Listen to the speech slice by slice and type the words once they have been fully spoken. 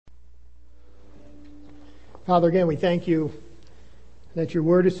Father, again, we thank you that your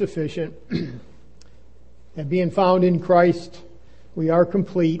word is sufficient. That being found in Christ, we are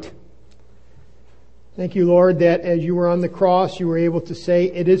complete. Thank you, Lord, that as you were on the cross, you were able to say,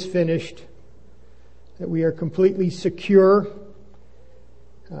 "It is finished." That we are completely secure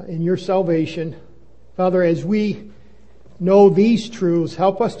in your salvation. Father, as we know these truths,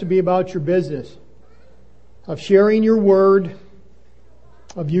 help us to be about your business of sharing your word,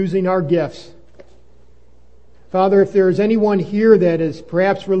 of using our gifts. Father, if there is anyone here that is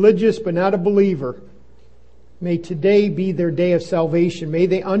perhaps religious but not a believer, may today be their day of salvation. May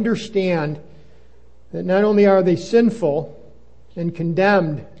they understand that not only are they sinful and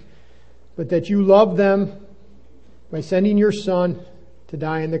condemned, but that you love them by sending your Son to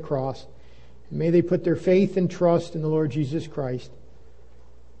die on the cross. And may they put their faith and trust in the Lord Jesus Christ.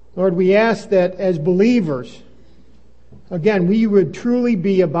 Lord, we ask that as believers, again, we would truly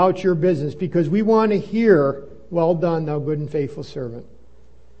be about your business because we want to hear, "Well done, thou good and faithful servant."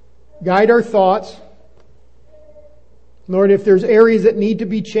 Guide our thoughts. Lord, if there's areas that need to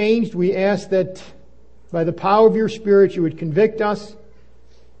be changed, we ask that by the power of your Spirit you would convict us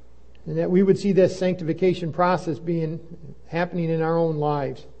and that we would see this sanctification process happening in our own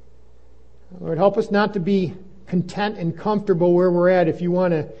lives. Lord, help us not to be content and comfortable where we're at if you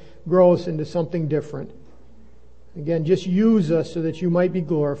want to grow us into something different. Again, just use us so that you might be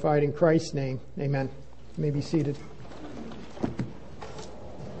glorified. In Christ's name, amen. You may be seated. If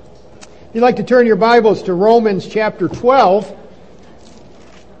you'd like to turn your Bibles to Romans chapter 12.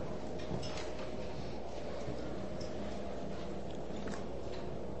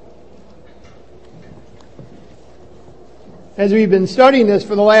 As we've been studying this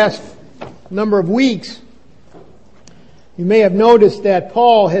for the last number of weeks, you may have noticed that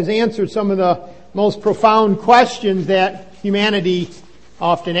Paul has answered some of the most profound questions that humanity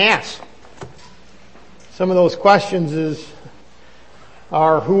often asks. Some of those questions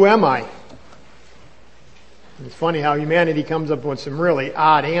are, who am I? It's funny how humanity comes up with some really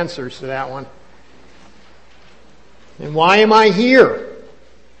odd answers to that one. And why am I here?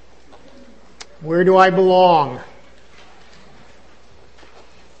 Where do I belong?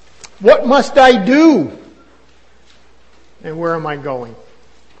 What must I do? And where am I going?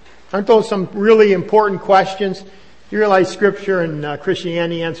 Aren't those some really important questions? You realize Scripture and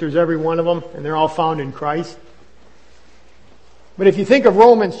Christianity answers every one of them, and they're all found in Christ. But if you think of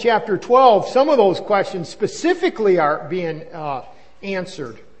Romans chapter 12, some of those questions specifically are being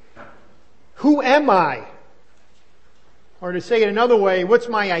answered. Who am I? Or to say it another way, what's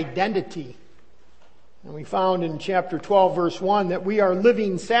my identity? And we found in chapter 12, verse 1, that we are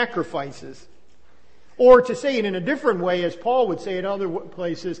living sacrifices. Or to say it in a different way, as Paul would say it other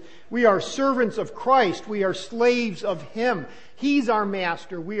places, we are servants of Christ. We are slaves of Him. He's our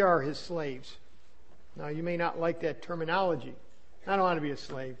master. We are His slaves. Now, you may not like that terminology. I don't want to be a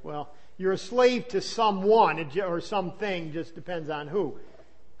slave. Well, you're a slave to someone or something, just depends on who.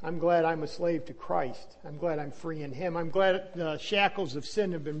 I'm glad I'm a slave to Christ. I'm glad I'm free in Him. I'm glad the shackles of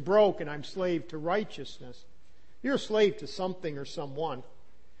sin have been broken. I'm slave to righteousness. You're a slave to something or someone.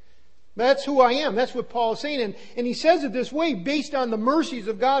 That's who I am. That's what Paul is saying. And he says it this way, based on the mercies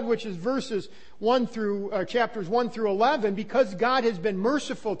of God, which is chapters 1 through 11, because God has been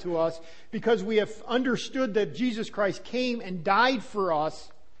merciful to us, because we have understood that Jesus Christ came and died for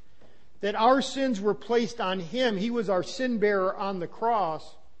us, that our sins were placed on Him. He was our sin bearer on the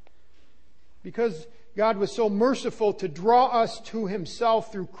cross. Because God was so merciful to draw us to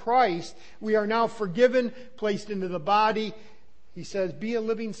Himself through Christ, we are now forgiven, placed into the body. He says, be a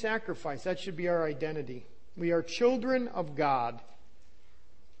living sacrifice. That should be our identity. We are children of God.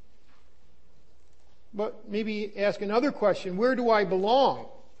 But maybe ask another question. Where do I belong?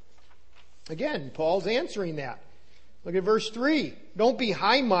 Again, Paul's answering that. Look at verse 3. Don't be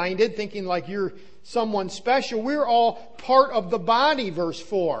high-minded, thinking like you're someone special. We're all part of the body, verse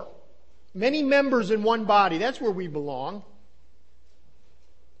 4. Many members in one body. That's where we belong. In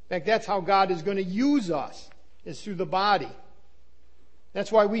fact, that's how God is going to use us, is through the body. That's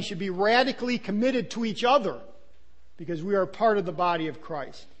why we should be radically committed to each other, because we are part of the body of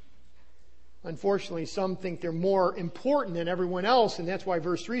Christ. Unfortunately, some think they're more important than everyone else, and that's why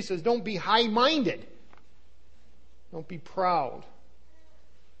verse 3 says, don't be high-minded. Don't be proud.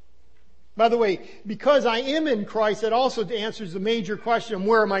 By the way, because I am in Christ, that also answers the major question,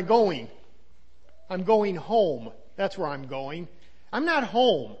 where am I going? I'm going home. That's where I'm going. I'm not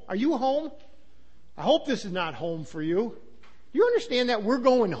home. Are you home? I hope this is not home for you. Do you understand that we're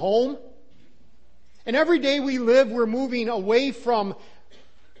going home? And every day we live, we're moving away from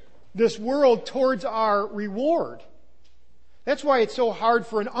this world towards our reward. That's why it's so hard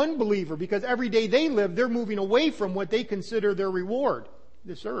for an unbeliever, because every day they live, they're moving away from what they consider their reward,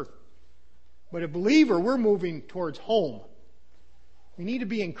 this earth. But a believer, we're moving towards home. We need to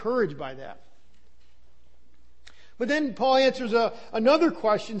be encouraged by that. But then Paul answers another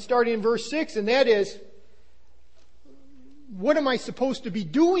question starting in verse 6, and that is, what am I supposed to be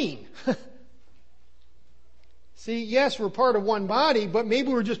doing? See, yes, we're part of one body, but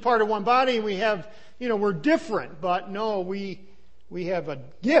maybe we're just part of one body and we have, we're different. But no, we have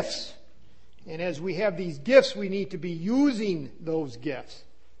gifts. And as we have these gifts, we need to be using those gifts.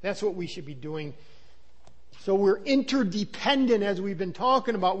 That's what we should be doing. So we're interdependent, as we've been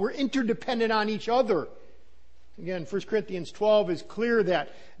talking about. We're interdependent on each other. Again, 1 Corinthians 12 is clear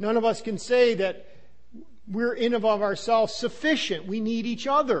that none of us can say that we're in and of ourselves sufficient. We need each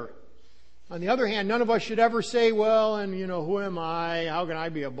other. On the other hand, none of us should ever say, well, and who am I? How can I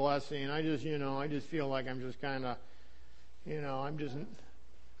be a blessing? I just feel like I'm just kind of,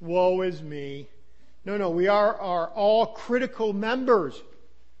 woe is me. No, we are all critical members.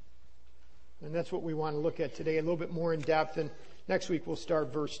 And that's what we want to look at today a little bit more in depth. And next week we'll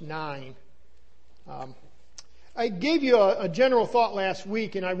start verse 9. I gave you a general thought last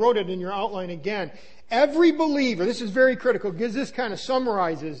week, and I wrote it in your outline again. Every believer, this is very critical because this kind of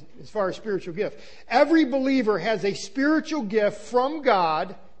summarizes as far as spiritual gift. Every believer has a spiritual gift from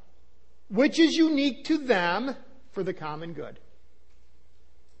God which is unique to them for the common good.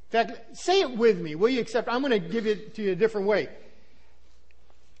 In fact, say it with me, will you? Except I'm going to give it to you a different way.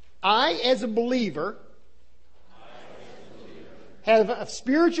 I, as a believer, have a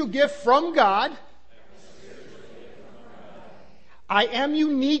spiritual gift from God. I am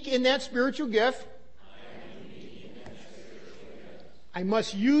unique in that spiritual gift. I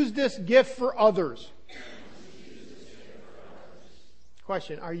must use this gift for others.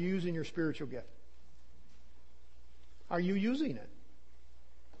 Question, are you using your spiritual gift? Are you using it?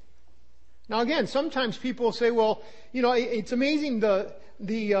 Now again, sometimes people say, well, it's amazing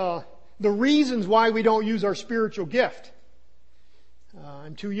the reasons why we don't use our spiritual gift.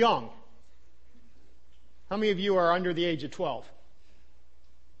 I'm too young. How many of you are under the age of 12?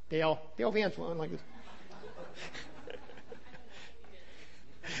 Dale Vance went like this.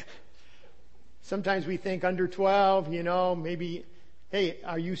 Sometimes we think under 12, maybe, hey,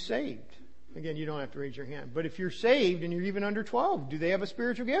 are you saved? Again, you don't have to raise your hand. But if you're saved and you're even under 12, do they have a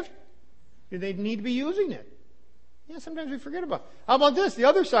spiritual gift? Do they need to be using it? Yeah, sometimes we forget about it. How about this, the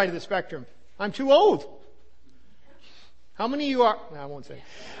other side of the spectrum? I'm too old. How many of you are? No, I won't say.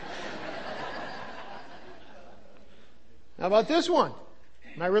 How about this one?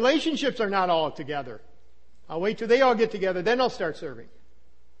 My relationships are not all together. I'll wait till they all get together, then I'll start serving.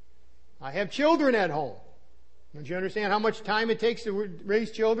 I have children at home. Don't you understand how much time it takes to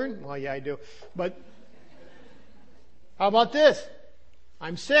raise children? Well, yeah, I do. But how about this?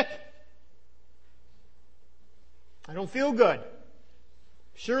 I'm sick. I don't feel good.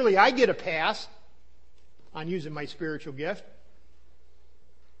 Surely I get a pass on using my spiritual gift.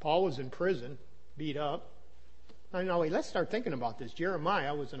 Paul was in prison, beat up. Let's start thinking about this.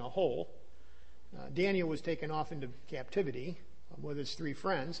 Jeremiah was in a hole. Daniel was taken off into captivity with his 3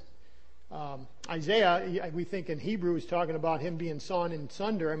 friends. Isaiah, we think in Hebrew, is talking about him being sawn in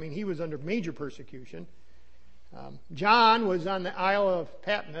sunder. He was under major persecution. John was on the Isle of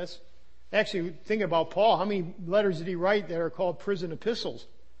Patmos. Actually, think about Paul. How many letters did he write that are called prison epistles?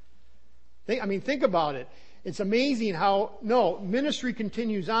 Think about it. It's amazing how, ministry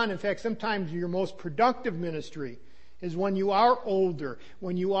continues on. In fact, sometimes your most productive ministry is when you are older,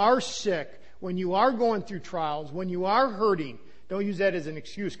 when you are sick, when you are going through trials, when you are hurting. Don't use that as an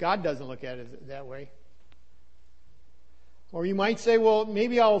excuse. God doesn't look at it that way. Or you might say, well,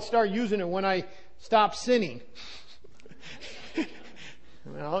 maybe I'll start using it when I stop sinning.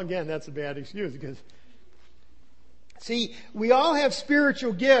 Well, again, that's a bad excuse because, see, we all have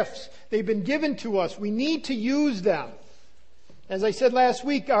spiritual gifts. They've been given to us. We need to use them. As I said last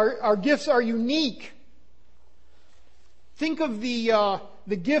week, our gifts are unique. Think of the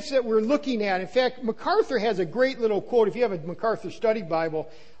gifts that we're looking at. In fact, MacArthur has a great little quote. If you have a MacArthur Study Bible,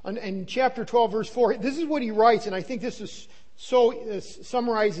 in chapter 12, verse 4, this is what he writes, and I think this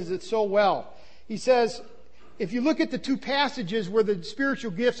summarizes it so well. He says, if you look at the 2 passages where the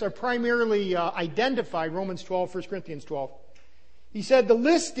spiritual gifts are primarily identified, Romans 12, 1 Corinthians 12, he said the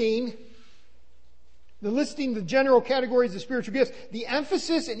listing, the general categories of spiritual gifts, the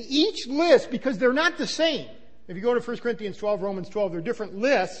emphasis in each list, because they're not the same. If you go to 1 Corinthians 12, Romans 12, they're different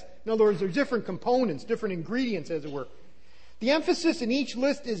lists. In other words, they're different components, different ingredients, as it were. The emphasis in each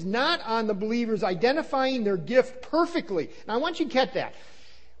list is not on the believers identifying their gift perfectly. Now, I want you to get that.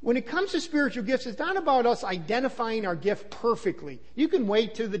 when it comes to spiritual gifts, it's not about us identifying our gift perfectly. You can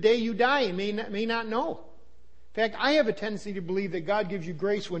wait till the day you die and may not know. In fact, I have a tendency to believe that God gives you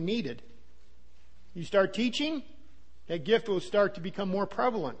grace when needed. You start teaching, that gift will start to become more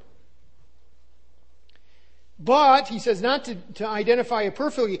prevalent. But, he says, not to identify it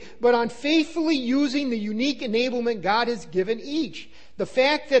perfectly, but on faithfully using the unique enablement God has given each. The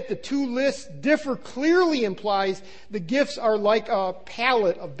fact that the two lists differ clearly implies the gifts are like a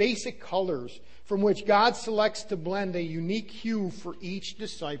palette of basic colors from which God selects to blend a unique hue for each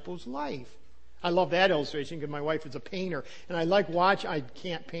disciple's life. I love that illustration because my wife is a painter, and I like I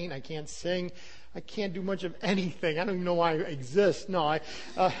can't paint, I can't sing, I can't do much of anything. I don't even know why I exist. No, I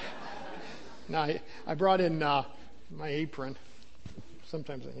brought in my apron.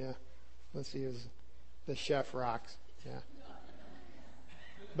 Sometimes, yeah. Let's see, the chef rocks. Yeah.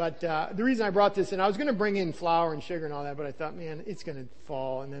 But the reason I brought this in, I was going to bring in flour and sugar and all that, but I thought, man, it's going to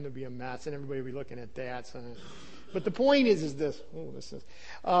fall, and then it'll be a mess, and everybody will be looking at that. So, but the point is this.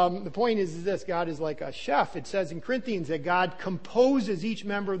 The point is this. God is like a chef. It says in Corinthians that God composes each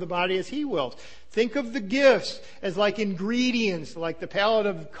member of the body as He wills. Think of the gifts as like ingredients, like the palette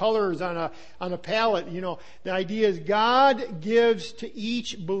of colors on a palette. You know, the idea is God gives to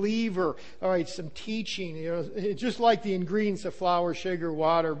each believer, all right, some teaching. You know, it's just like the ingredients of flour, sugar,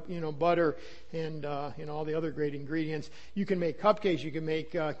 water, butter, and all the other great ingredients. You can make cupcakes, you can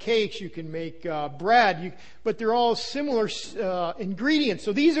make cakes, you can make bread, but they're all similar ingredients.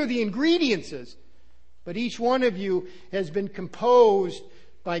 So these are the ingredients. But each one of you has been composed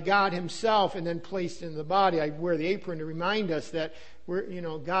by God Himself and then placed in the body. I wear the apron to remind us that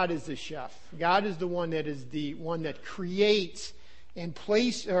God is the chef. God is the one that creates and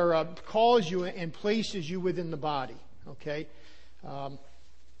calls you and places you within the body. Okay.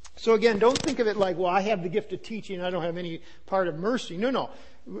 So again, don't think of it like, well, I have the gift of teaching, I don't have any part of mercy. No.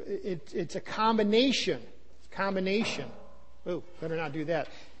 It's a combination. Oh, better not do that.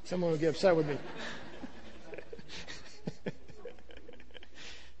 Someone will get upset with me.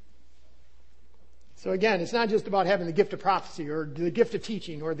 So again, it's not just about having the gift of prophecy or the gift of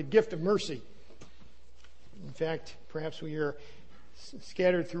teaching or the gift of mercy. In fact, perhaps we are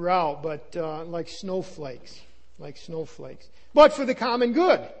scattered throughout, but like snowflakes. But for the common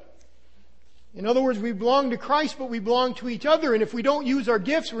good. In other words, we belong to Christ, but we belong to each other. And if we don't use our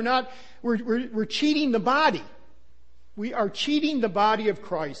gifts, we're cheating the body. We are cheating the body of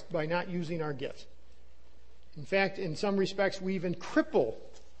Christ by not using our gifts. In fact, in some respects, we even cripple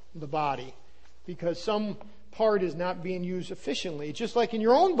the body because some part is not being used efficiently. It's just like in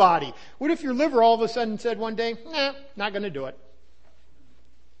your own body. What if your liver all of a sudden said one day, not going to do it.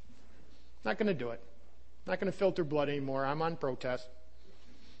 Not going to do it. Not going to filter blood anymore. I'm on protest.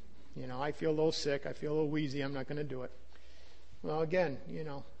 I feel a little sick. I feel a little wheezy. I'm not going to do it. Well, again,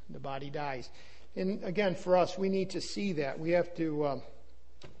 the body dies. And again, for us, we need to see that. We have to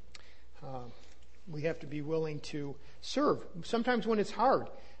be willing to serve. Sometimes when it's hard.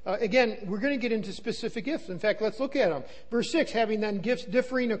 Again, we're going to get into specific gifts. In fact, let's look at them. Verse 6, having then gifts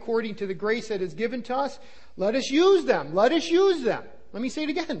differing according to the grace that is given to us, let us use them. Let us use them. Let me say it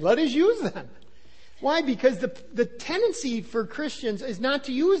again. Let us use them. Why? Because the tendency for Christians is not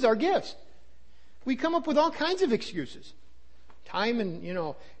to use our gifts. We come up with all kinds of excuses. Time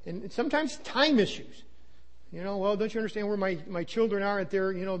and sometimes time issues. Well, don't you understand where my children are at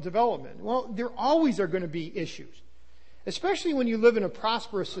their, development? Well, there always are going to be issues. Especially when you live in a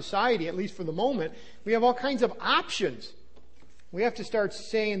prosperous society, at least for the moment, we have all kinds of options. We have to start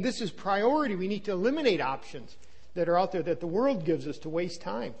saying this is priority. We need to eliminate options that are out there that the world gives us to waste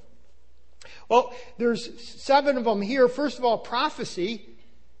time. Well, there's 7 of them here. First of all, prophecy.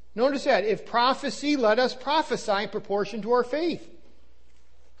 Notice that. If prophecy, let us prophesy in proportion to our faith.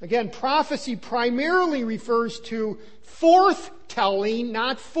 Again, prophecy primarily refers to forthtelling,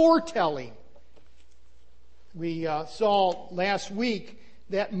 not foretelling. We saw last week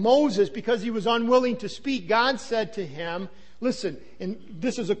that Moses, because he was unwilling to speak, God said to him, listen, and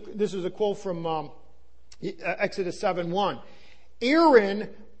this is a quote from Exodus 7:1. Aaron,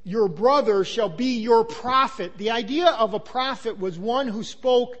 your brother, shall be your prophet. The idea of a prophet was one who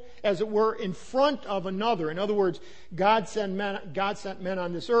spoke, as it were, in front of another. In other words, God sent men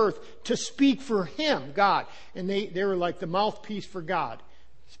on this earth to speak for Him, God. And they were like the mouthpiece for God.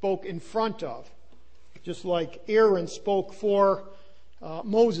 Spoke in front of. Just like Aaron spoke for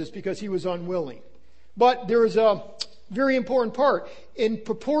Moses because he was unwilling. But there is a very important part. In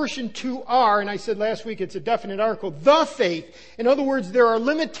proportion to and I said last week it's a definite article, the faith. In other words, there are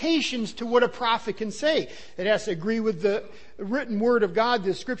limitations to what a prophet can say. It has to agree with the written word of God,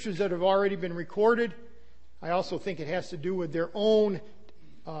 the scriptures that have already been recorded. I also think it has to do with their own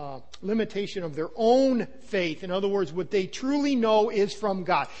limitation of their own faith. In other words, what they truly know is from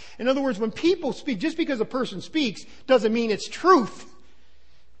God. In other words, when people speak, just because a person speaks doesn't mean it's truth.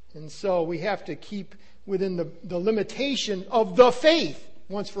 And so we have to keep within the limitation of the faith,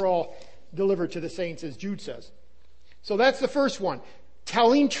 once for all delivered to the saints, as Jude says. So that's the first one.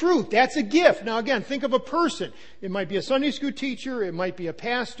 Telling truth. That's a gift. Now again, think of a person. It might be a Sunday school teacher. It might be a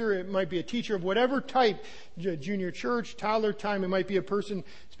pastor. It might be a teacher of whatever type. Junior church, toddler time. It might be a person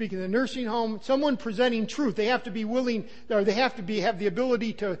speaking in a nursing home. Someone presenting truth. They have to be willing, or they have the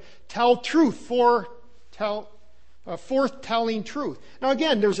ability to tell truth, forthtelling truth. Now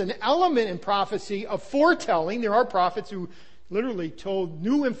again, there's an element in prophecy of foretelling. There are prophets who literally told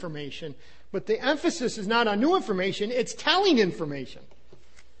new information. But the emphasis is not on new information, it's telling information.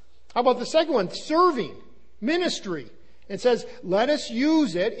 How about the second one? Serving, ministry. It says, let us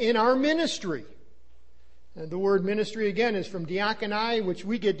use it in our ministry. And the word ministry, again, is from diakonai, which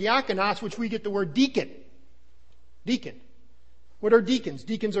we get diakonos, which we get the word deacon. Deacon. What are deacons?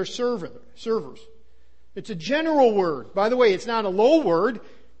 Deacons are servers. It's a general word. By the way, it's not a low word.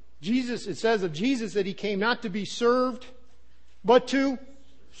 It says of Jesus that he came not to be served, but to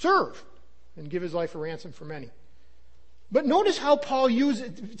serve and give his life a ransom for many. But notice how Paul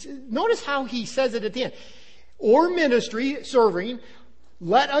notice how he says it at the end. Or ministry, serving,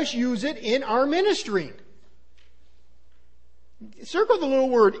 let us use it in our ministry. Circle the little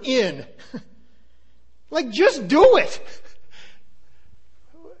word in. Like, just do it.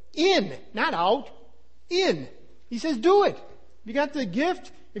 In, not out. In. He says, do it. You got the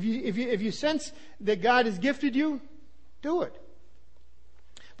gift. If you sense that God has gifted you, do it.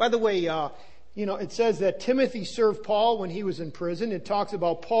 By the way, it says that Timothy served Paul when he was in prison. It talks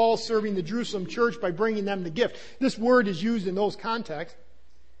about Paul serving the Jerusalem church by bringing them the gift. This word is used in those contexts.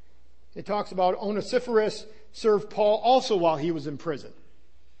 It talks about Onesiphorus served Paul also while he was in prison.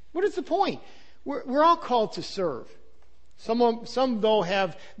 What is the point? We're all called to serve. Some though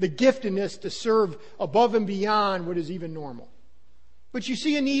have the giftedness to serve above and beyond what is even normal. But you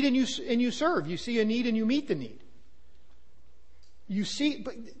see a need and you serve. You see a need and you meet the need. You see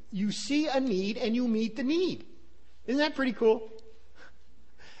a need and you meet the need. Isn't that pretty cool?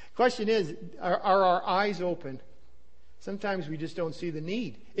 Question is, are our eyes open? Sometimes we just don't see the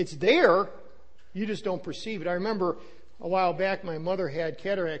need. It's there, you just don't perceive it. I remember a while back my mother had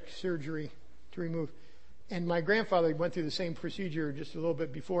cataract surgery to remove, and my grandfather went through the same procedure just a little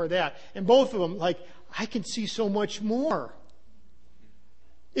bit before that. And both of them, I can see so much more.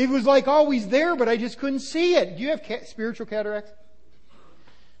 It was always there, but I just couldn't see it. Do you have spiritual cataracts?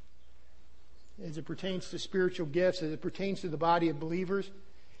 As it pertains to spiritual gifts, as it pertains to the body of believers.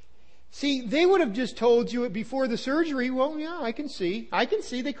 See, they would have just told you before the surgery, well, yeah, I can see.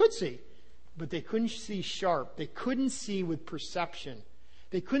 They could see. But they couldn't see sharp. They couldn't see with perception.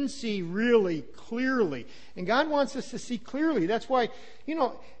 They couldn't see really clearly. And God wants us to see clearly. That's why,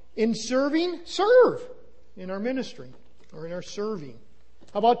 in serving, serve in our ministry or in our serving.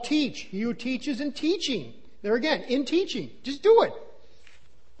 How about teach? He who teaches in teaching. There again, in teaching. Just do it.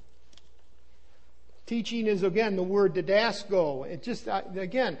 Teaching is, again, the word didasko. It just,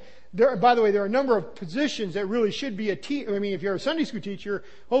 again, by the way, there are a number of positions that really should be if you're a Sunday school teacher,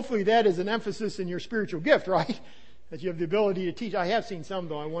 hopefully that is an emphasis in your spiritual gift, right? That you have the ability to teach. I have seen some,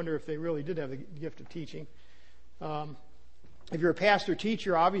 though. I wonder if they really did have the gift of teaching. If you're a pastor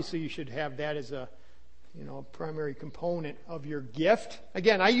teacher, obviously you should have that as a primary component of your gift.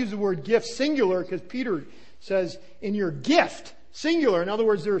 Again, I use the word gift singular because Peter says in your gift, singular. In other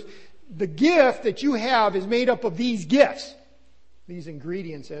words, the gift that you have is made up of these gifts. These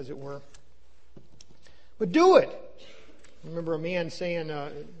ingredients, as it were. But do it. I remember a man saying,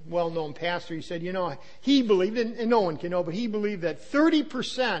 a well-known pastor, he said, he believed, and no one can know, but he believed that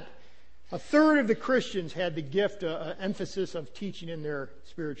 30%, a third of the Christians had the gift, emphasis of teaching in their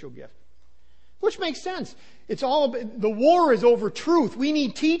spiritual gift. Which makes sense. It's all about, the war is over truth. We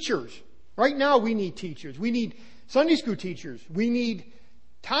need teachers. Right now we need teachers. We need Sunday school teachers. We need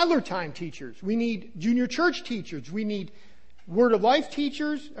toddler time teachers. We need junior church teachers. We need Word of Life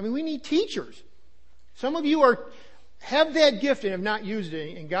teachers. We need teachers. Some of you have that gift and have not used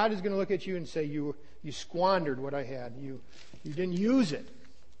it, and God is going to look at you and say, you squandered what I had. You didn't use it.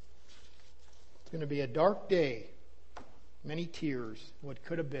 It's going to be a dark day. Many tears. What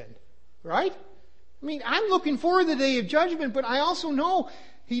could have been. Right? I'm looking forward to the day of judgment, but I also know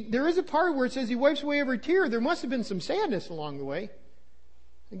there is a part where it says He wipes away every tear. There must have been some sadness along the way.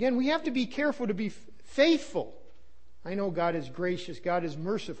 Again, we have to be careful to be faithful. I know God is gracious. God is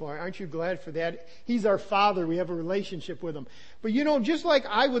merciful. Aren't you glad for that? He's our Father. We have a relationship with Him. But just like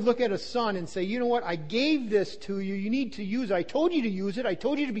I would look at a son and say, you know what? I gave this to you. You need to use it. I told you to use it. I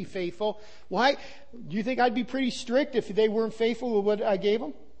told you to be faithful. Why? Do you think I'd be pretty strict if they weren't faithful with what I gave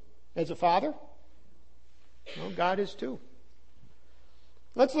them as a father? Well, God is too.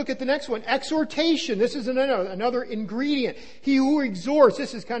 Let's look at the next one. Exhortation. This is another ingredient. He who exhorts.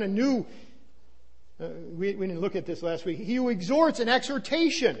 This is kind of new. We didn't look at this last week. He who exhorts, an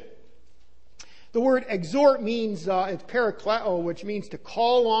exhortation. The word exhort means, it's parakleo, which means to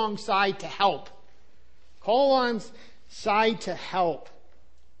call alongside to help. Call alongside to help.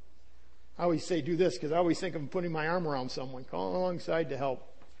 I always say do this because I always think of putting my arm around someone. Call alongside to help.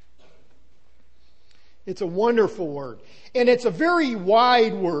 It's a wonderful word. And it's a very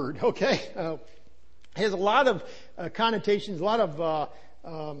wide word, okay? It has a lot of connotations, a lot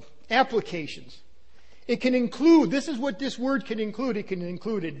of applications. It can include, this is what this word can include. It can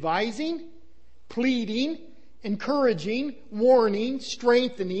include advising, pleading, encouraging, warning,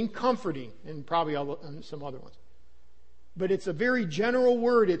 strengthening, comforting, and probably some other ones. But it's a very general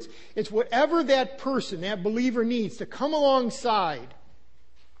word. It's whatever that person, that believer needs to come alongside.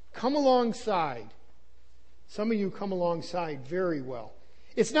 Come alongside. Some of you come alongside very well.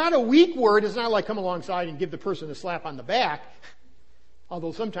 It's not a weak word. It's not like come alongside and give the person a slap on the back,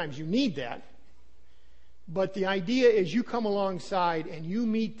 although sometimes you need that. But the idea is you come alongside and you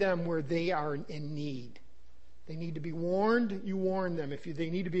meet them where they are in need. They need to be warned, you warn them. If they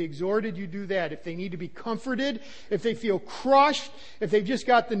need to be exhorted, you do that. If they need to be comforted, if they feel crushed, if they've just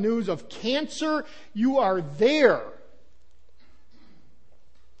got the news of cancer, you are there.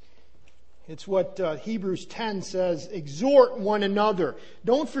 It's what Hebrews 10 says, exhort one another.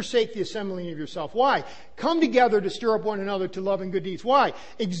 Don't forsake the assembling of yourself. Why? Come together to stir up one another to love and good deeds. Why?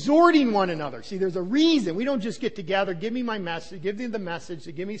 Exhorting one another. See, there's a reason. We don't just get together, give me my message, give me the message,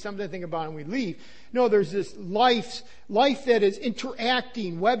 give me something to think about, and we leave. No, there's this life that is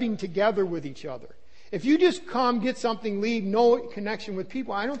interacting, webbing together with each other. If you just come, get something, leave, no connection with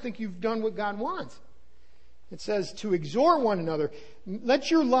people, I don't think you've done what God wants. It says to exhort one another.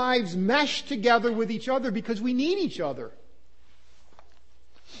 Let your lives mesh together with each other because we need each other.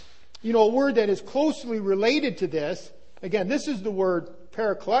 A word that is closely related to this, again, this is the word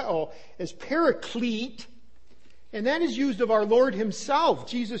parakleo, is paraclete, and that is used of our Lord Himself,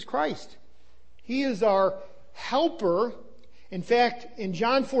 Jesus Christ. He is our helper. In fact, in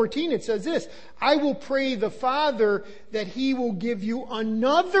John 14 it says this, I will pray the Father that He will give you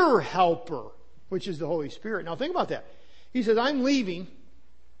another helper, which is the Holy Spirit. Now think about that. He says, I'm leaving,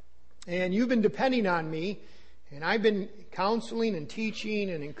 and you've been depending on me, and I've been counseling and teaching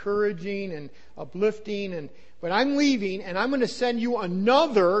and encouraging and uplifting, but I'm leaving, and I'm going to send you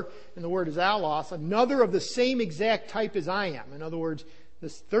another, and the word is allos, another of the same exact type as I am. In other words,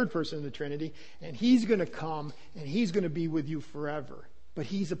 this third person in the Trinity, and He's going to come, and He's going to be with you forever. But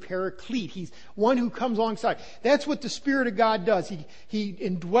He's a paraclete. He's one who comes alongside. That's what the Spirit of God does. He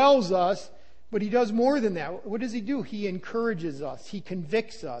indwells us. But He does more than that. What does He do? He encourages us. He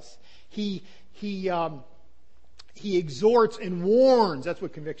convicts us. He exhorts and warns. That's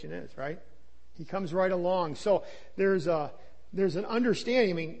what conviction is, right? He comes right along. So there's an understanding.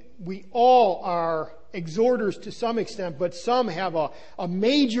 I mean, we all are exhorters to some extent, but some have a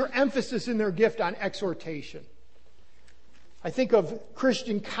major emphasis in their gift on exhortation. I think of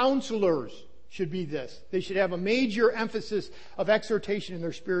Christian counselors should be this. They should have a major emphasis of exhortation in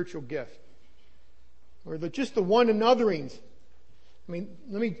their spiritual gift. Or just the one anotherings. I mean,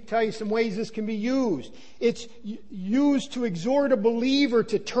 let me tell you some ways this can be used. It's used to exhort a believer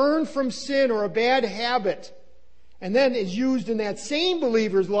to turn from sin or a bad habit. And then is used in that same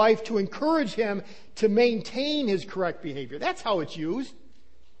believer's life to encourage him to maintain his correct behavior. That's how it's used.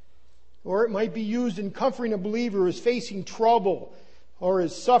 Or it might be used in comforting a believer who is facing trouble or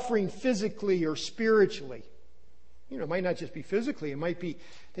is suffering physically or spiritually. It might not just be physically. It might be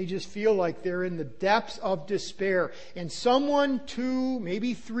they just feel like they're in the depths of despair. And someone, two,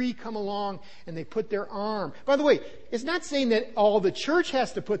 maybe three come along and they put their arm. By the way, it's not saying that all the church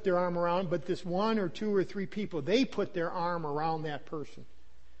has to put their arm around, but this one or two or three people, they put their arm around that person.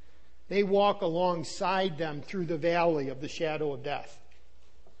 They walk alongside them through the valley of the shadow of death.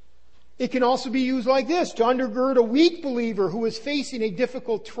 It can also be used like this, to undergird a weak believer who is facing a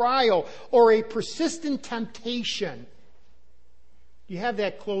difficult trial or a persistent temptation. Do you have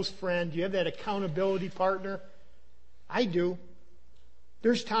that close friend? Do you have that accountability partner? I do.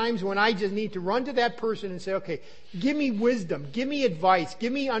 There's times when I just need to run to that person and say, okay, give me wisdom, give me advice,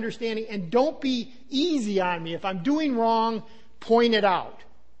 give me understanding, and don't be easy on me. If I'm doing wrong, point it out.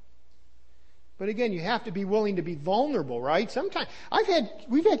 But again, you have to be willing to be vulnerable, right? Sometimes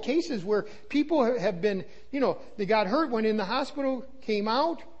we've had cases where people have been, they got hurt, went in the hospital, came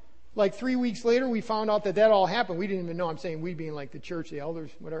out. Like 3 weeks later, we found out that all happened. We didn't even know. I'm saying we being like the church, the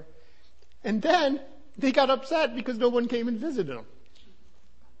elders, whatever. And then they got upset because no one came and visited them.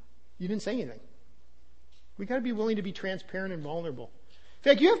 You didn't say anything. We got to be willing to be transparent and vulnerable.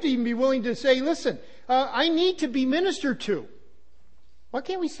 In fact, you have to even be willing to say, listen, I need to be ministered to. Why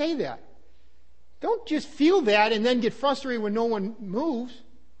can't we say that? Don't just feel that and then get frustrated when no one moves.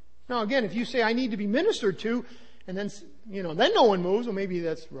 Now, again, if you say, I need to be ministered to, and then, then no one moves, well, maybe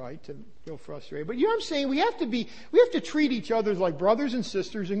that's right to feel frustrated. But you know what I'm saying? We have to treat each other like brothers and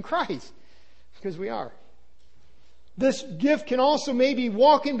sisters in Christ. Because we are. This gift can also maybe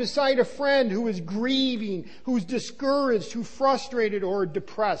walking beside a friend who is grieving, who's discouraged, who's frustrated or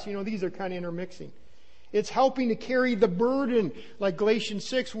depressed. These are kind of intermixing. It's helping to carry the burden, like Galatians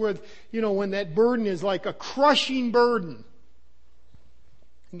 6, where, when that burden is like a crushing burden.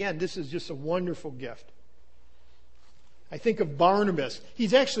 Again, this is just a wonderful gift. I think of Barnabas.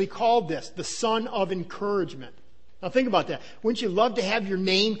 He's actually called this the son of encouragement. Now think about that. Wouldn't you love to have your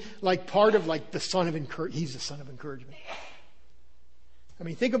name like part of like the son of encouragement? He's the son of encouragement. I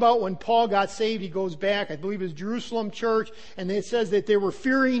mean, think about when Paul got saved, he goes back, I believe it was Jerusalem church, and it says that they were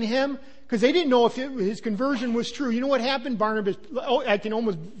fearing him because they didn't know if his conversion was true. You know what happened? Barnabas, I can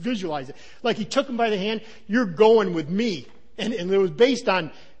almost visualize it. Like he took him by the hand, you're going with me. And it was based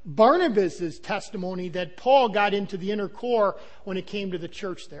on Barnabas' testimony that Paul got into the inner core when it came to the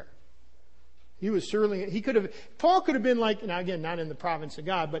church there. Paul could have been like, now again, not in the province of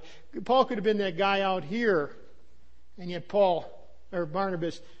God, but Paul could have been that guy out here, and yet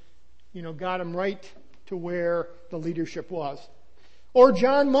Barnabas, got him right to where the leadership was. Or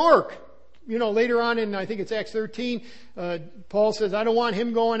John Mark, later on in, I think it's Acts 13, Paul says, I don't want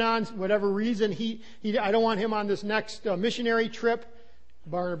him going on, whatever reason, I don't want him on this next missionary trip.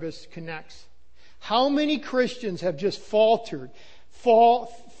 Barnabas connects. How many Christians have just faltered,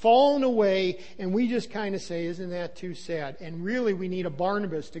 fallen away, and we just kind of say, isn't that too sad? And really we need a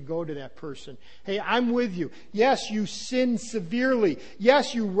Barnabas to go to that person. Hey, I'm with you. Yes, you sinned severely.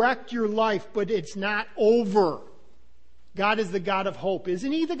 Yes, you wrecked your life, but it's not over. God is the God of hope.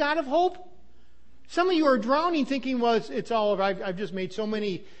 Isn't He the God of hope? Some of you are drowning thinking, well, it's all over. I've just made so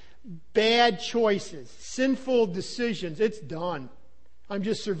many bad choices, sinful decisions. It's done. I'm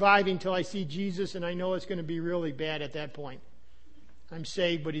just surviving till I see Jesus, and I know it's going to be really bad at that point. I'm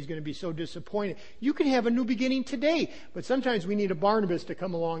saved, but He's going to be so disappointed. You can have a new beginning today, but sometimes we need a Barnabas to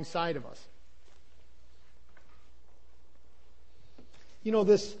come alongside of us.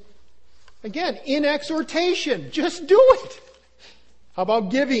 This, again, in exhortation, just do it. How about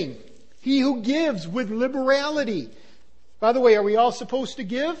giving? He who gives with liberality. By the way, are we all supposed to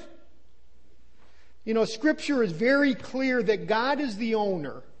give? Scripture is very clear that God is the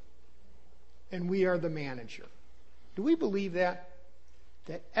owner and we are the manager. Do we believe that?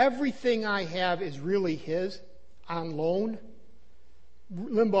 That everything I have is really His on loan?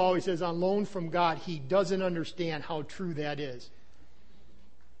 Limbaugh always says on loan from God. He doesn't understand how true that is.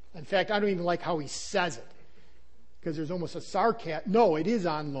 In fact, I don't even like how he says it because there's almost a sarcasm. No, it is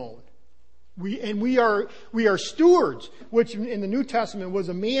on loan. We are stewards, which in the New Testament was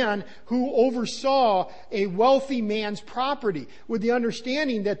a man who oversaw a wealthy man's property with the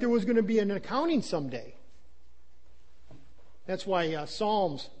understanding that there was going to be an accounting someday. That's why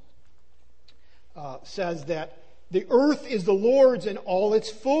Psalms says that the earth is the Lord's and all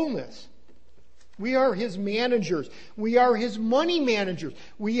its fullness. We are His managers. We are His money managers.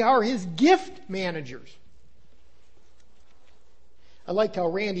 We are His gift managers. I liked how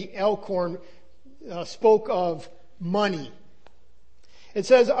Randy Alcorn spoke of money. It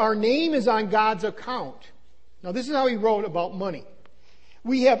says, our name is on God's account. Now this is how he wrote about money.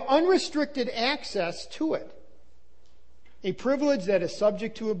 We have unrestricted access to it. A privilege that is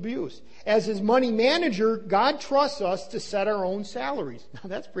subject to abuse. As His money manager, God trusts us to set our own salaries. Now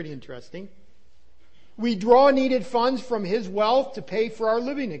that's pretty interesting. We draw needed funds from His wealth to pay for our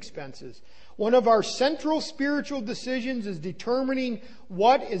living expenses. One of our central spiritual decisions is determining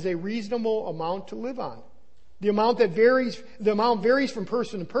what is a reasonable amount to live on. The amount varies from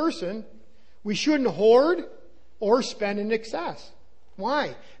person to person. We shouldn't hoard or spend in excess.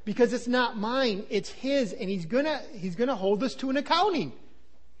 Why? Because it's not mine, it's His, and He's gonna hold us to an accounting.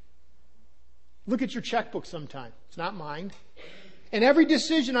 Look at your checkbook sometime. It's not mine. And every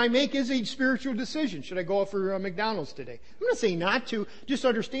decision I make is a spiritual decision. Should I go out for McDonald's today? I'm not saying not to. Just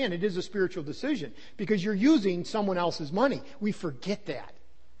understand it is a spiritual decision because you're using someone else's money. We forget that.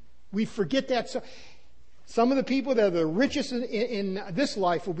 We forget that. Some of the people that are the richest in this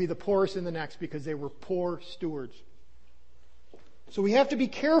life will be the poorest in the next because they were poor stewards. So we have to be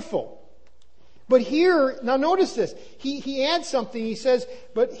careful. But here, now notice this. He adds something. He says,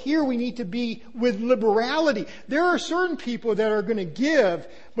 but here we need to be with liberality. There are certain people that are going to give,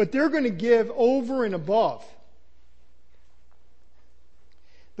 but they're going to give over and above.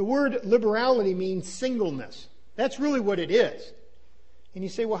 The word liberality means singleness. That's really what it is. And you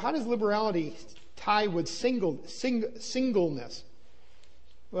say, well, how does liberality tie with singleness?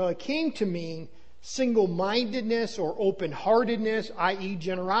 Well, it came to mean single-mindedness or open-heartedness, i.e.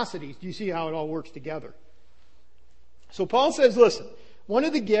 generosity. Do you see how it all works together? So Paul says, listen, one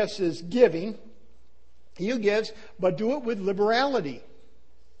of the gifts is giving. He who gives, but do it with liberality.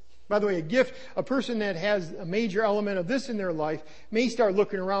 By the way, a person that has a major element of this in their life may start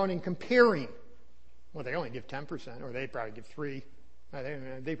looking around and comparing. Well, they only give 10%, or they probably give 3%.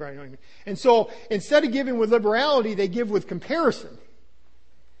 They probably don't even. And so instead of giving with liberality, they give with comparison.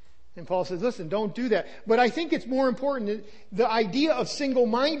 And Paul says, listen, don't do that. But I think it's more important that the idea of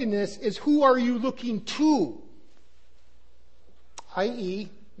single-mindedness is who are you looking to? I.e.,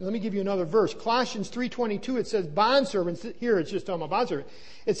 let me give you another verse. Colossians 3:22, it says, bondservants, here it's just talking about bondservants.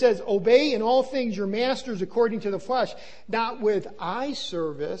 It says, obey in all things your masters according to the flesh, not with eye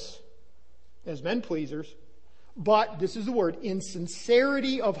service as men pleasers, but, this is the word, in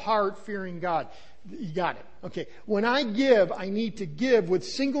sincerity of heart, fearing God. You got it. Okay. When I give, I need to give with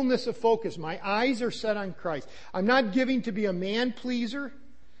singleness of focus. My eyes are set on Christ. I'm not giving to be a man pleaser.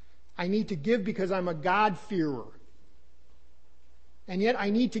 I need to give because I'm a God-fearer. And yet I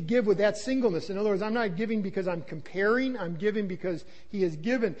need to give with that singleness. In other words, I'm not giving because I'm comparing. I'm giving because He has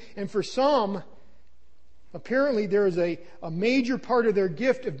given. And for some, apparently there is a major part of their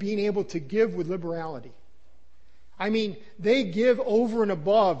gift of being able to give with liberality. I mean, they give over and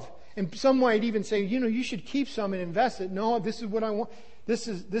above. And some might even say, you should keep some and invest it. No, this is what I want. This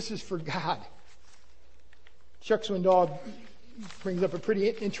is for God. Chuck Swindoll brings up a pretty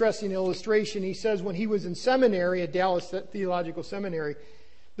interesting illustration. He says when he was in seminary at Dallas Theological Seminary,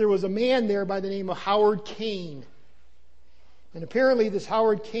 there was a man there by the name of Howard Kane. And apparently this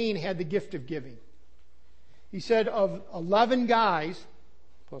Howard Kane had the gift of giving. He said of 11 guys,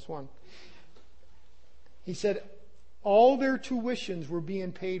 plus one, he said, all their tuitions were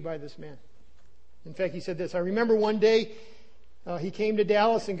being paid by this man. In fact, he said this. I remember one day he came to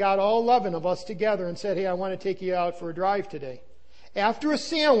Dallas and got all 11 of us together and said, hey, I want to take you out for a drive today. After a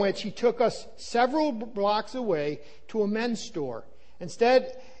sandwich, he took us several blocks away to a men's store.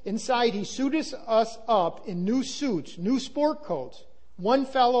 Inside, he suited us up in new suits, new sport coats, one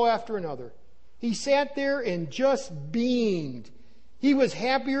fellow after another. He sat there and just beamed. He was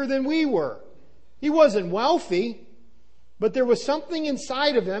happier than we were. He wasn't wealthy, but there was something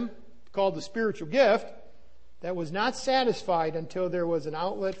inside of him, called the spiritual gift, that was not satisfied until there was an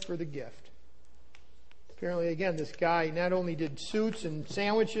outlet for the gift. Apparently, again, this guy not only did suits and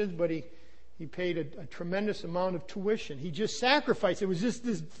sandwiches, but he paid a tremendous amount of tuition. He just sacrificed. It was just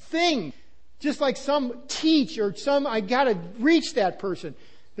this thing. Just like some teach or I got to reach that person.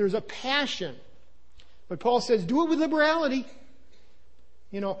 There's a passion. But Paul says, do it with liberality.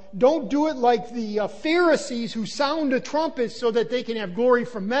 Don't do it like the Pharisees who sound a trumpet so that they can have glory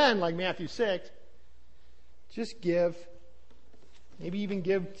from men, like Matthew 6. Just give. Maybe even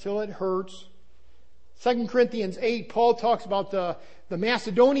give till it hurts. 2 Corinthians 8, Paul talks about the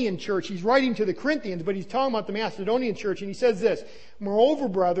Macedonian church. He's writing to the Corinthians, but he's talking about the Macedonian church, and he says this, moreover,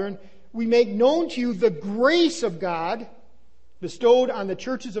 brethren, we make known to you the grace of God bestowed on the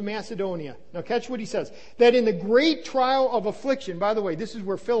churches of Macedonia. Now catch what he says. That in the great trial of affliction, by the way, this is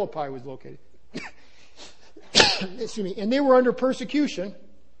where Philippi was located. Excuse me. And they were under persecution.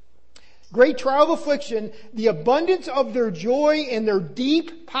 Great trial of affliction, the abundance of their joy and their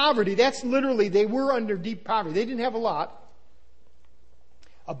deep poverty. That's literally, they were under deep poverty. They didn't have a lot.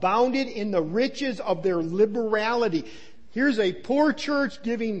 Abounded in the riches of their liberality. Here's a poor church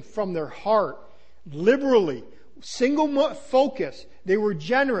giving from their heart, liberally. Single focus. They were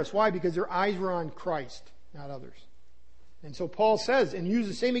generous. Why? Because their eyes were on Christ, not others. And so Paul says, and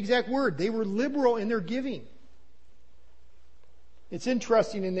uses the same exact word, they were liberal in their giving. It's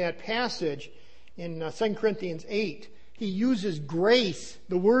interesting in that passage in 2 Corinthians 8, he uses grace,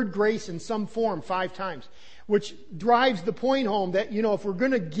 the word grace in some form 5 times, which drives the point home that, if we're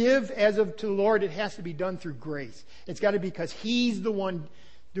going to give as of to the Lord, it has to be done through grace. It's got to be because He's the one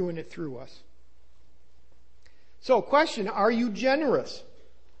doing it through us. So, question, are you generous?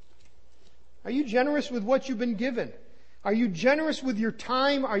 Are you generous with what you've been given? Are you generous with your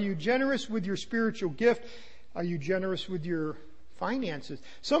time? Are you generous with your spiritual gift? Are you generous with your finances.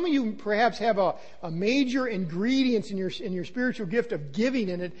 Some of you perhaps have a major ingredient in your spiritual gift of giving,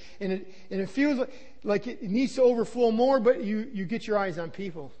 and it feels like it needs to overflow more, but you get your eyes on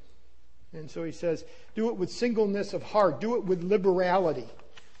people. And so he says, do it with singleness of heart. Do it with liberality.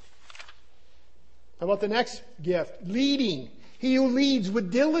 How about the next gift? Leading. He who leads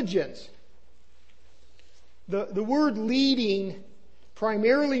with diligence. The word leading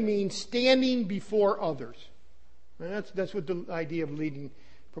primarily means standing before others. And that's what the idea of leading,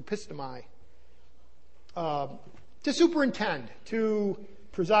 propistomai. To superintend, to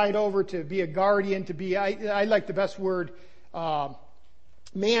preside over, to be a guardian, to be, I like the best word,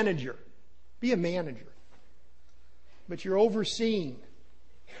 manager. Be a manager. But you're overseeing.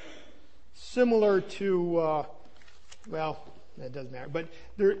 Similar to, that doesn't matter. But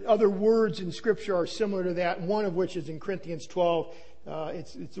there other words in Scripture are similar to that. One of which is in Corinthians 12.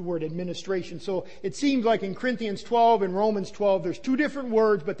 It's the word administration. So it seems like in Corinthians 12 and Romans 12, there's two different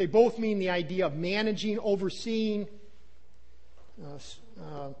words, but they both mean the idea of managing, overseeing,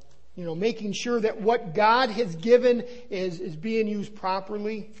 making sure that what God has given is being used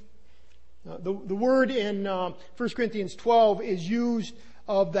properly. The word in 1 Corinthians 12 is used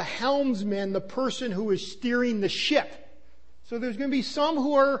of the helmsman, the person who is steering the ship. So there's going to be some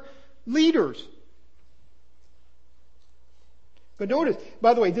who are leaders. But notice,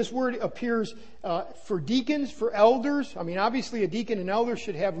 by the way, this word appears for deacons, for elders. I mean, obviously a deacon and elder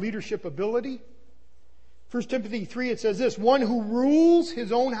should have leadership ability. 1 Timothy 3, it says this, one who rules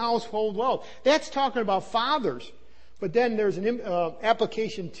his own household well. That's talking about fathers. But then there's an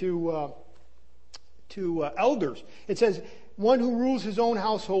application to elders. It says, one who rules his own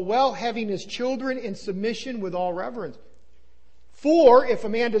household well, having his children in submission with all reverence. For if a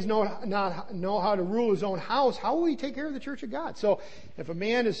man does not know how to rule his own house, how will he take care of the church of God? So if a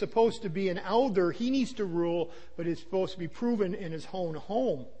man is supposed to be an elder, he needs to rule, but it's supposed to be proven in his own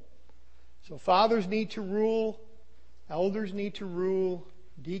home. So fathers need to rule, elders need to rule,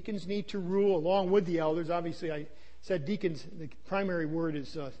 deacons need to rule along with the elders. Obviously, I said deacons, the primary word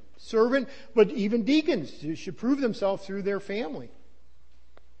is servant, but even deacons should prove themselves through their family.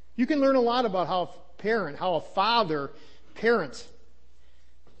 You can learn a lot about how a father parents.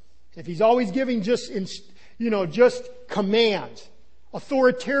 If he's always giving just commands,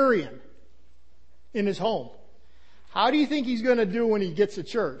 authoritarian in his home, how do you think he's going to do when he gets to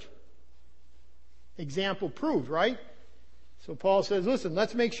church? Example proved, right? So Paul says, listen,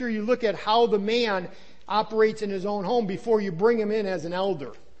 let's make sure you look at how the man operates in his own home before you bring him in as an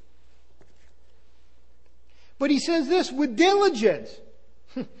elder. But he says this, with diligence.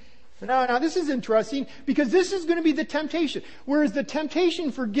 Now this is interesting because this is going to be the temptation. Whereas the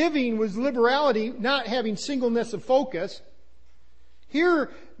temptation for giving was liberality, not having singleness of focus. Here,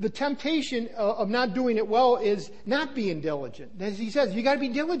 the temptation of not doing it well is not being diligent. As he says, you got to be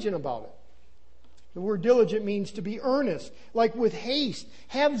diligent about it. The word diligent means to be earnest, like with haste.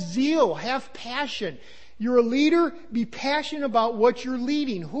 Have zeal, have passion. You're a leader, be passionate about what you're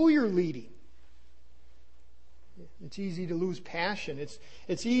leading, who you're leading. It's easy to lose passion.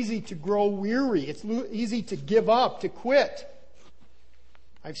 It's easy to grow weary. It's easy to give up, to quit.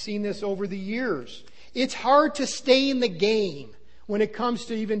 I've seen this over the years. It's hard to stay in the game when it comes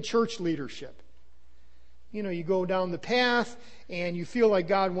to even church leadership. You go down the path and you feel like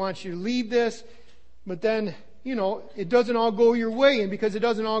God wants you to lead this, but then, it doesn't all go your way, and because it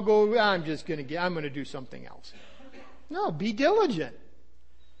doesn't all go, I'm going to do something else. No, be diligent.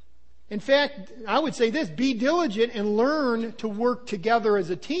 In fact, I would say this, be diligent and learn to work together as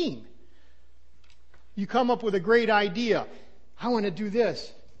a team. You come up with a great idea. I want to do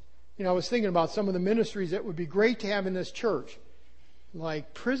this. I was thinking about some of the ministries that would be great to have in this church,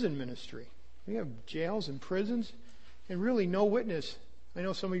 like prison ministry. We have jails and prisons and really no witness. I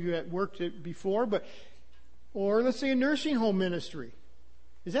know some of you have worked it before, or let's say a nursing home ministry.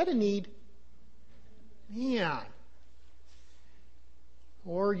 Is that a need? Yeah.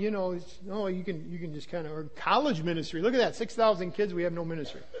 Or, you can just or college ministry. Look at that, 6,000 kids, we have no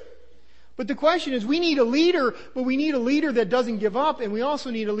ministry. But the question is, we need a leader, but we need a leader that doesn't give up, and we also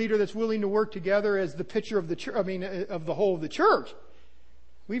need a leader that's willing to work together as the picture of of the whole of the church.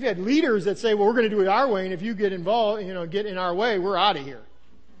 We've had leaders that say, well, we're going to do it our way, and if you get involved, get in our way, we're out of here.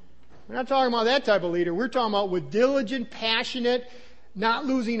 We're not talking about that type of leader. We're talking about with diligent, passionate, not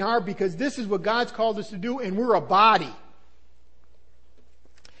losing heart, because this is what God's called us to do, and we're a body.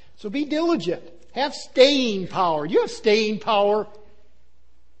 So be diligent. Have staying power. You have staying power.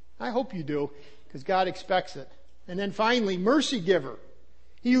 I hope you do, because God expects it. And then finally, mercy giver.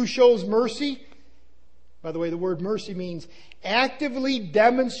 He who shows mercy. By the way, the word mercy means actively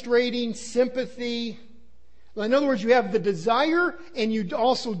demonstrating sympathy, In other words, you have the desire and you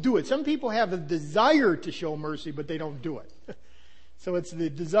also do it. Some people have a desire to show mercy, but they don't do it. So it's the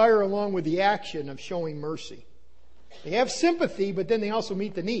desire along with the action of showing mercy. They have sympathy, but then they also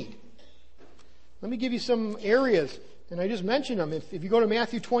meet the need. Let me give you some areas, and I just mentioned them. If you go to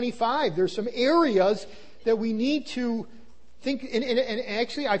Matthew 25, there's some areas that we need to think, and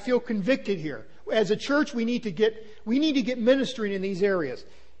actually I feel convicted here. As a church, we need to get ministering in these areas.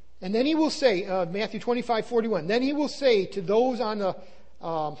 And then he will say, Matthew 25:41. Then he will say to those on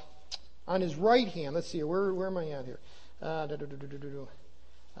his right hand. Let's see, where am I at here?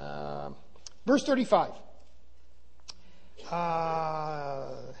 Verse 35.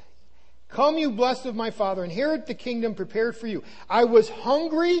 Come, you blessed of my Father, inherit the kingdom prepared for you. I was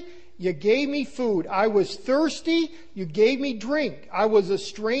hungry, you gave me food. I was thirsty, you gave me drink. I was a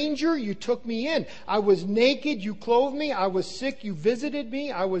stranger, you took me in. I was naked, you clothed me. I was sick, you visited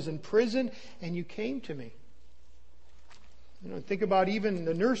me. I was in prison, and you came to me. Think about even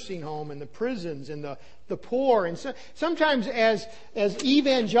the nursing home and the prisons and the poor. And sometimes as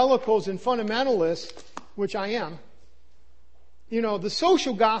evangelicals and fundamentalists, which I am, the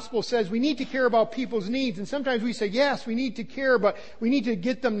social gospel says we need to care about people's needs. And sometimes we say, yes, we need to care, but we need to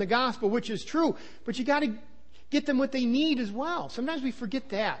get them the gospel, which is true. But you got to get them what they need as well. Sometimes we forget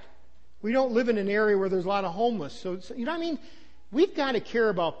that. We don't live in an area where there's a lot of homeless. So, you know what I mean? We've got to care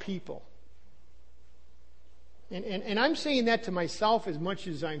about people. And I'm saying that to myself as much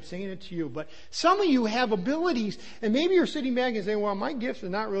as I'm saying it to you. But some of you have abilities, and maybe you're sitting back and saying, well, my gifts are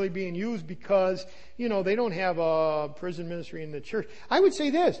not really being used because, they don't have a prison ministry in the church. I would say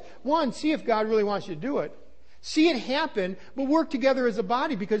this. One, see if God really wants you to do it. See it happen, but work together as a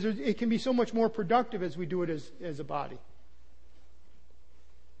body because it can be so much more productive as we do it as a body.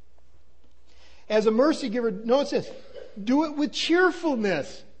 As a mercy giver, notice this. Do it with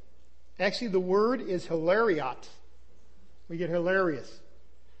cheerfulness. Actually, the word is hilariot. We get hilarious.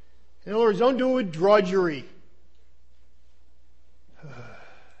 In other words, don't do it with drudgery.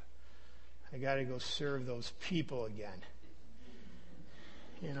 I got to go serve those people again.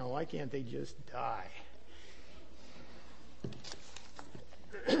 Why can't they just die?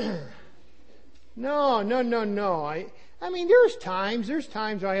 No. I mean, there's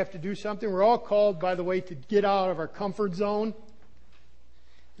times I have to do something. We're all called, by the way, to get out of our comfort zone.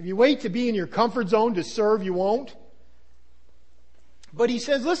 If you wait to be in your comfort zone to serve, you won't. But he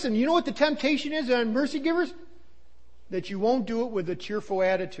says, listen, you know what the temptation is on mercy givers? That you won't do it with a cheerful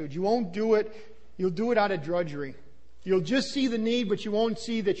attitude. You won't do it, you'll do it out of drudgery. You'll just see the need, but you won't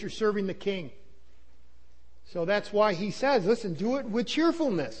see that you're serving the King. So that's why he says, listen, do it with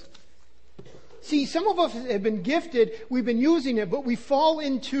cheerfulness. See, some of us have been gifted, we've been using it, but we fall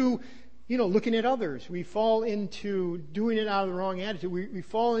into looking at others. We fall into doing it out of the wrong attitude. We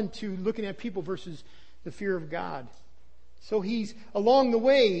fall into looking at people versus the fear of God. So he's, along the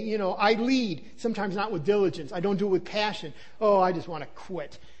way, I lead, sometimes not with diligence. I don't do it with passion. Oh, I just want to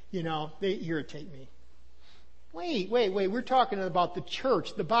quit. They irritate me. Wait. We're talking about the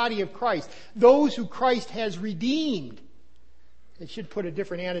church, the body of Christ. Those who Christ has redeemed. It should put a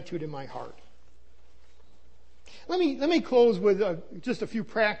different attitude in my heart. Let me close with just a few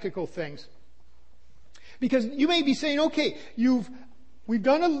practical things. Because you may be saying, okay, we've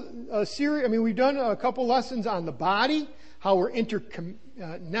done a series, we've done a couple lessons on the body, how we're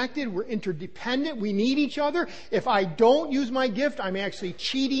interconnected, we're interdependent, we need each other. If I don't use my gift, I'm actually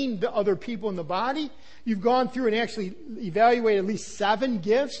cheating the other people in the body. You've gone through and actually evaluated at least 7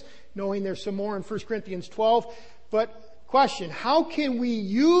 gifts, knowing there's some more in 1 Corinthians 12. But question, how can we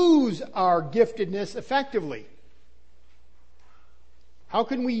use our giftedness effectively? How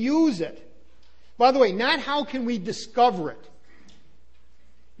can we use it? By the way, not how can we discover it.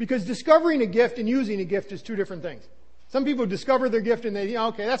 Because discovering a gift and using a gift is two different things. Some people discover their gift and they think,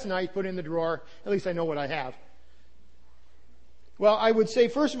 okay, that's nice, put it in the drawer. At least I know what I have. Well, I would say,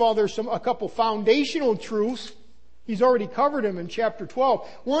 first of all, there's a couple foundational truths. He's already covered them in chapter 12.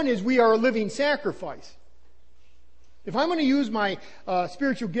 One is we are a living sacrifice. If I'm going to use my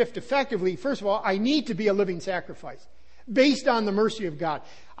spiritual gift effectively, first of all, I need to be a living sacrifice. Based on the mercy of God.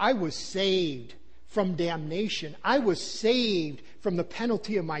 I was saved from damnation. I was saved from the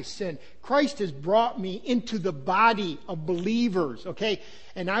penalty of my sin. Christ has brought me into the body of believers, okay?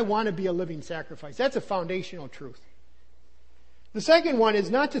 And I want to be a living sacrifice. That's a foundational truth. The second one is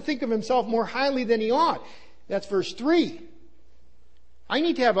not to think of himself more highly than he ought. That's verse 3. I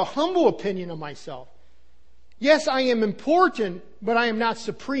need to have a humble opinion of myself. Yes, I am important, but I am not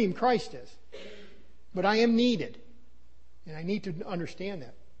supreme. Christ is. But I am needed. And I need to understand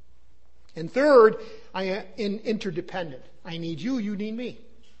that. And third, I am interdependent. I need you, you need me.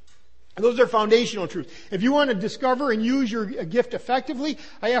 Those are foundational truths. If you want to discover and use your gift effectively,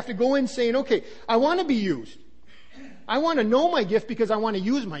 I have to go in saying, okay, I want to be used. I want to know my gift because I want to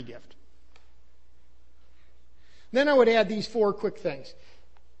use my gift. Then I would add these 4 quick things.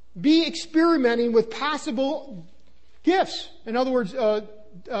 Be experimenting with possible gifts. In other words,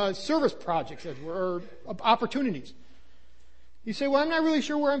 service projects or opportunities. You say, well, I'm not really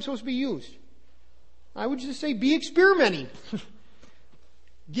sure where I'm supposed to be used. I would just say, be experimenting.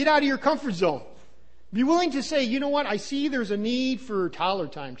 Get out of your comfort zone. Be willing to say, you know what, I see there's a need for toddler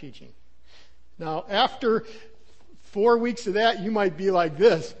time teaching. Now, after 4 weeks of that, you might be like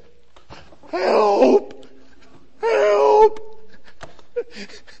this. Help! Help!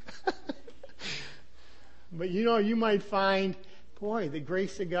 But you might find, boy, the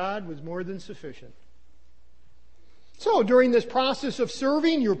grace of God was more than sufficient. So, during this process of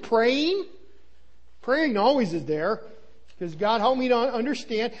serving, you're praying. Praying always is there. Because God help me to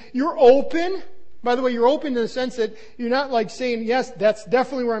understand. You're open. By the way, you're open in the sense that you're not like saying, yes, that's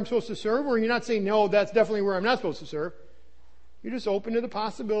definitely where I'm supposed to serve, or you're not saying, no, that's definitely where I'm not supposed to serve. You're just open to the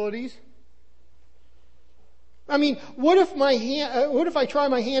possibilities. I mean, what if I try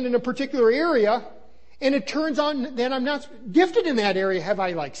my hand in a particular area and it turns out that I'm not gifted in that area? Have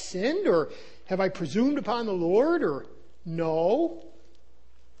I sinned, or have I presumed upon the Lord, or no?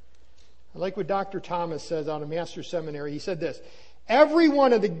 I like what Dr. Thomas says out of Master's Seminary. He said this: every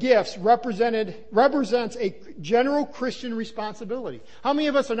one of the gifts represents a general Christian responsibility. How many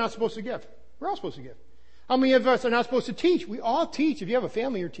of us are not supposed to give? We're all supposed to give. How many of us are not supposed to teach? We all teach. If you have a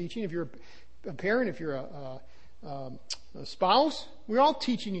family, you're teaching. If you're a parent, if you're a spouse, we're all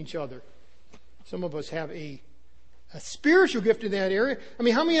teaching each other. Some of us have a spiritual gift in that area. I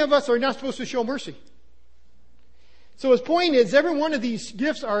mean, how many of us are not supposed to show mercy? So his point is, every one of these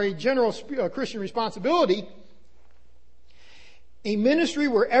gifts are a general Christian responsibility. A ministry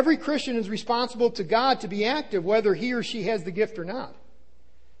where every Christian is responsible to God to be active, whether he or she has the gift or not.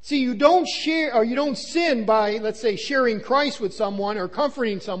 See, you don't share, or you don't sin by, let's say, sharing Christ with someone or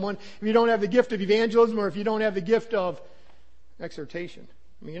comforting someone if you don't have the gift of evangelism or if you don't have the gift of exhortation.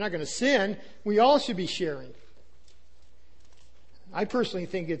 I mean, you're not going to sin. We all should be sharing. I personally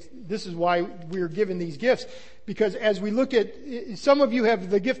think this is why we're given these gifts, because as we look at, some of you have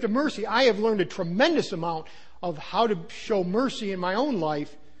the gift of mercy. I have learned a tremendous amount of how to show mercy in my own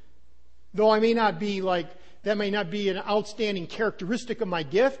life, though I may not be that may not be an outstanding characteristic of my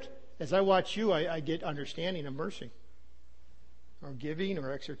gift. As I watch you, I get understanding of mercy, or giving,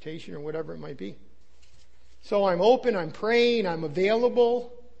 or exhortation, or whatever it might be. So I'm open, I'm praying, I'm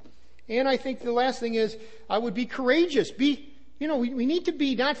available. And I think the last thing is, I would be courageous. We need to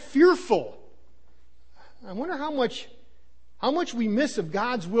be not fearful. I wonder how much we miss of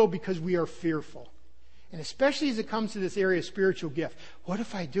God's will because we are fearful. And especially as it comes to this area of spiritual gift. What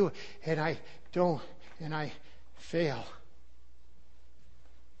if I do it and I don't, and I fail?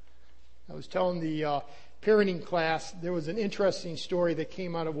 I was telling the parenting class, there was an interesting story that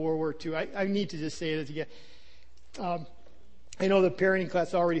came out of World War II. I need to just say this again. I know the parenting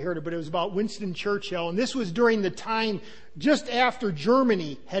class already heard it, but it was about Winston Churchill. And this was during the time just after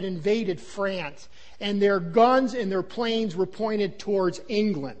Germany had invaded France. And their guns and their planes were pointed towards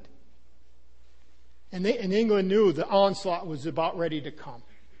England. And England knew the onslaught was about ready to come.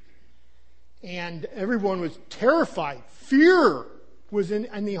 And everyone was terrified. Fear was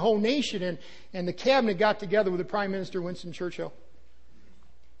in the whole nation. And the cabinet got together with the Prime Minister, Winston Churchill.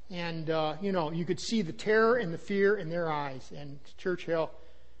 And, you could see the terror and the fear in their eyes. And Churchill,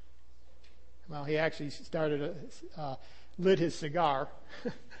 well, he actually lit his cigar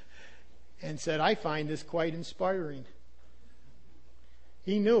and said, I find this quite inspiring.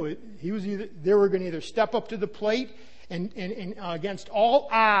 He knew it. They were going to either step up to the plate and against all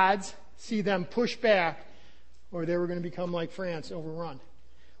odds, see them push back, or they were going to become like France, overrun.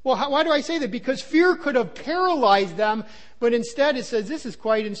 Well, why do I say that? Because fear could have paralyzed them, but instead it says this is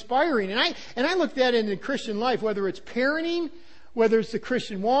quite inspiring. And I looked at it in the Christian life, whether it's parenting, whether it's the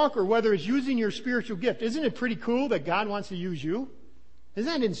Christian walk, or whether it's using your spiritual gift. Isn't it pretty cool that God wants to use you?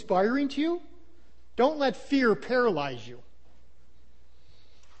 Isn't that inspiring to you? Don't let fear paralyze you.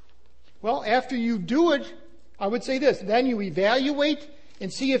 Well, after you do it, I would say this, then you evaluate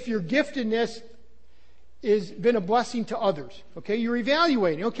and see if your giftedness has been a blessing to others. Okay, you're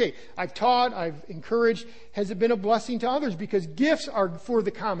evaluating. Okay, I've taught, I've encouraged. Has it been a blessing to others? Because gifts are for the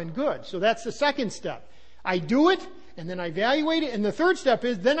common good. So that's the second step. I do it, and then I evaluate it. And the third step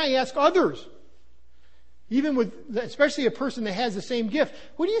is, then I ask others. Even with, especially a person that has the same gift.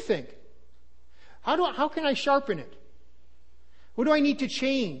 What do you think? How can I sharpen it? What do I need to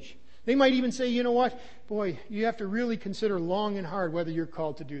change? They might even say, you know what? Boy, you have to really consider long and hard whether you're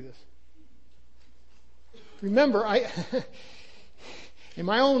called to do this. remember, in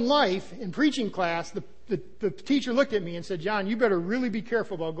my own life, in preaching class, the teacher looked at me and said, John, you better really be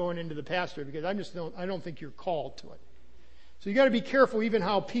careful about going into the pastor because I don't think you're called to it. So you got to be careful even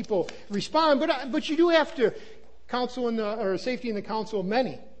how people respond, but you do have to counsel or safety in the counsel of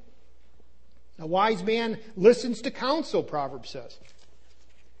many. A wise man listens to counsel, Proverbs says.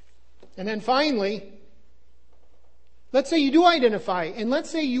 And then finally, let's say you do identify, and let's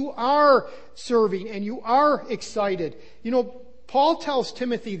say you are serving and you are excited. You know, Paul tells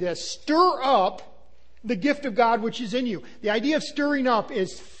Timothy this, stir up the gift of God which is in you. The idea of stirring up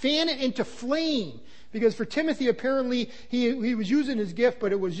is fan it into flame. Because for Timothy, apparently, he was using his gift,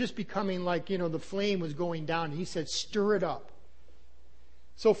 but it was just becoming like, the flame was going down. And he said, stir it up.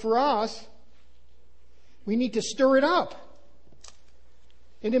 So for us, we need to stir it up.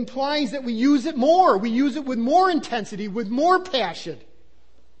 It implies that we use it more. We use it with more intensity, with more passion.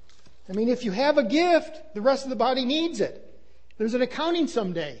 I mean, if you have a gift, the rest of the body needs it. There's an accounting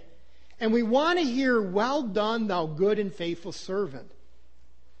someday. And we want to hear, well done, thou good and faithful servant.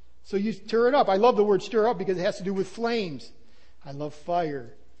 So you stir it up. I love the word stir up because it has to do with flames. I love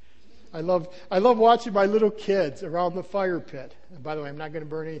fire. I love watching my little kids around the fire pit. And by the way, I'm not going to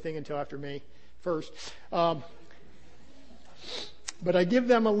burn anything until after May 1st. But I give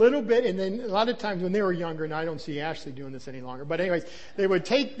them a little bit, and then a lot of times when they were younger, and I don't see Ashley doing this any longer, but anyways, they would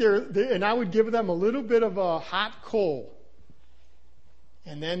take and I would give them a little bit of a hot coal.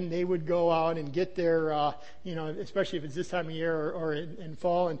 And then they would go out and get their, especially if it's this time of year or in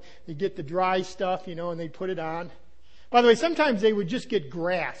fall, and they get the dry stuff, and they put it on. By the way, sometimes they would just get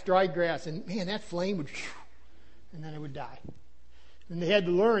grass, dry grass, and man, that flame would, and then it would die. And they had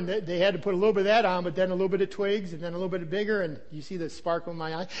to learn that they had to put a little bit of that on, but then a little bit of twigs, and then a little bit of bigger, and you see the sparkle in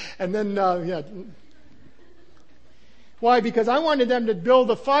my eye. And then, Why? Because I wanted them to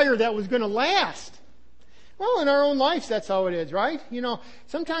build a fire that was going to last. Well, in our own lives, that's how it is, right?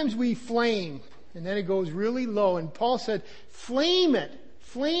 Sometimes we flame, and then it goes really low. And Paul said, flame it.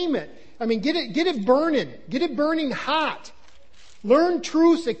 I mean, get it burning hot. Learn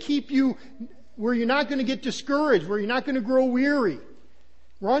truths that keep you where you're not going to get discouraged, where you're not going to grow weary.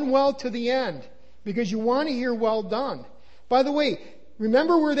 Run well to the end, because you want to hear well done. By the way,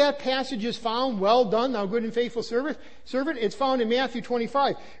 remember where that passage is found? Well done, thou good and faithful servant. It's found in Matthew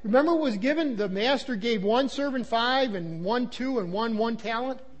 25. Remember what was given? The master gave one servant 5, and one 2, and one 1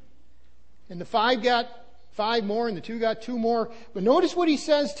 talent. And the 5 got 5 more, and the 2 got 2 more. But notice what he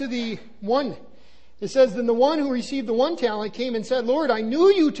says to the one. It says, then the one who received the 1 talent came and said, Lord, I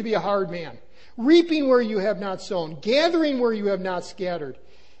knew you to be a hard man, reaping where you have not sown, gathering where you have not scattered.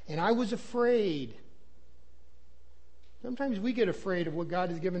 And I was afraid. Sometimes we get afraid of what God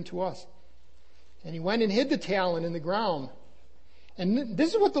has given to us. And he went and hid the talent in the ground. And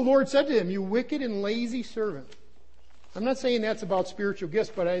this is what the Lord said to him, you wicked and lazy servant. I'm not saying that's about spiritual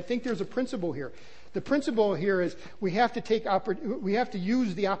gifts, but I think there's a principle here. The principle here is we have to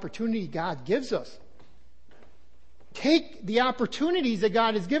use the opportunity God gives us. Take the opportunities that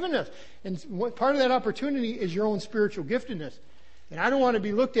God has given us. And part of that opportunity is your own spiritual giftedness. And I don't want to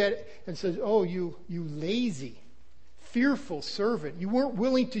be looked at and says, oh, you lazy, fearful servant. You weren't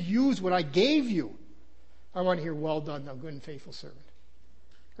willing to use what I gave you. I want to hear, well done, thou good and faithful servant.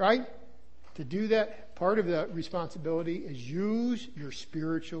 Right? To do that, part of the responsibility is use your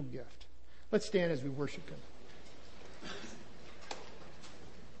spiritual gift. Let's stand as we worship him.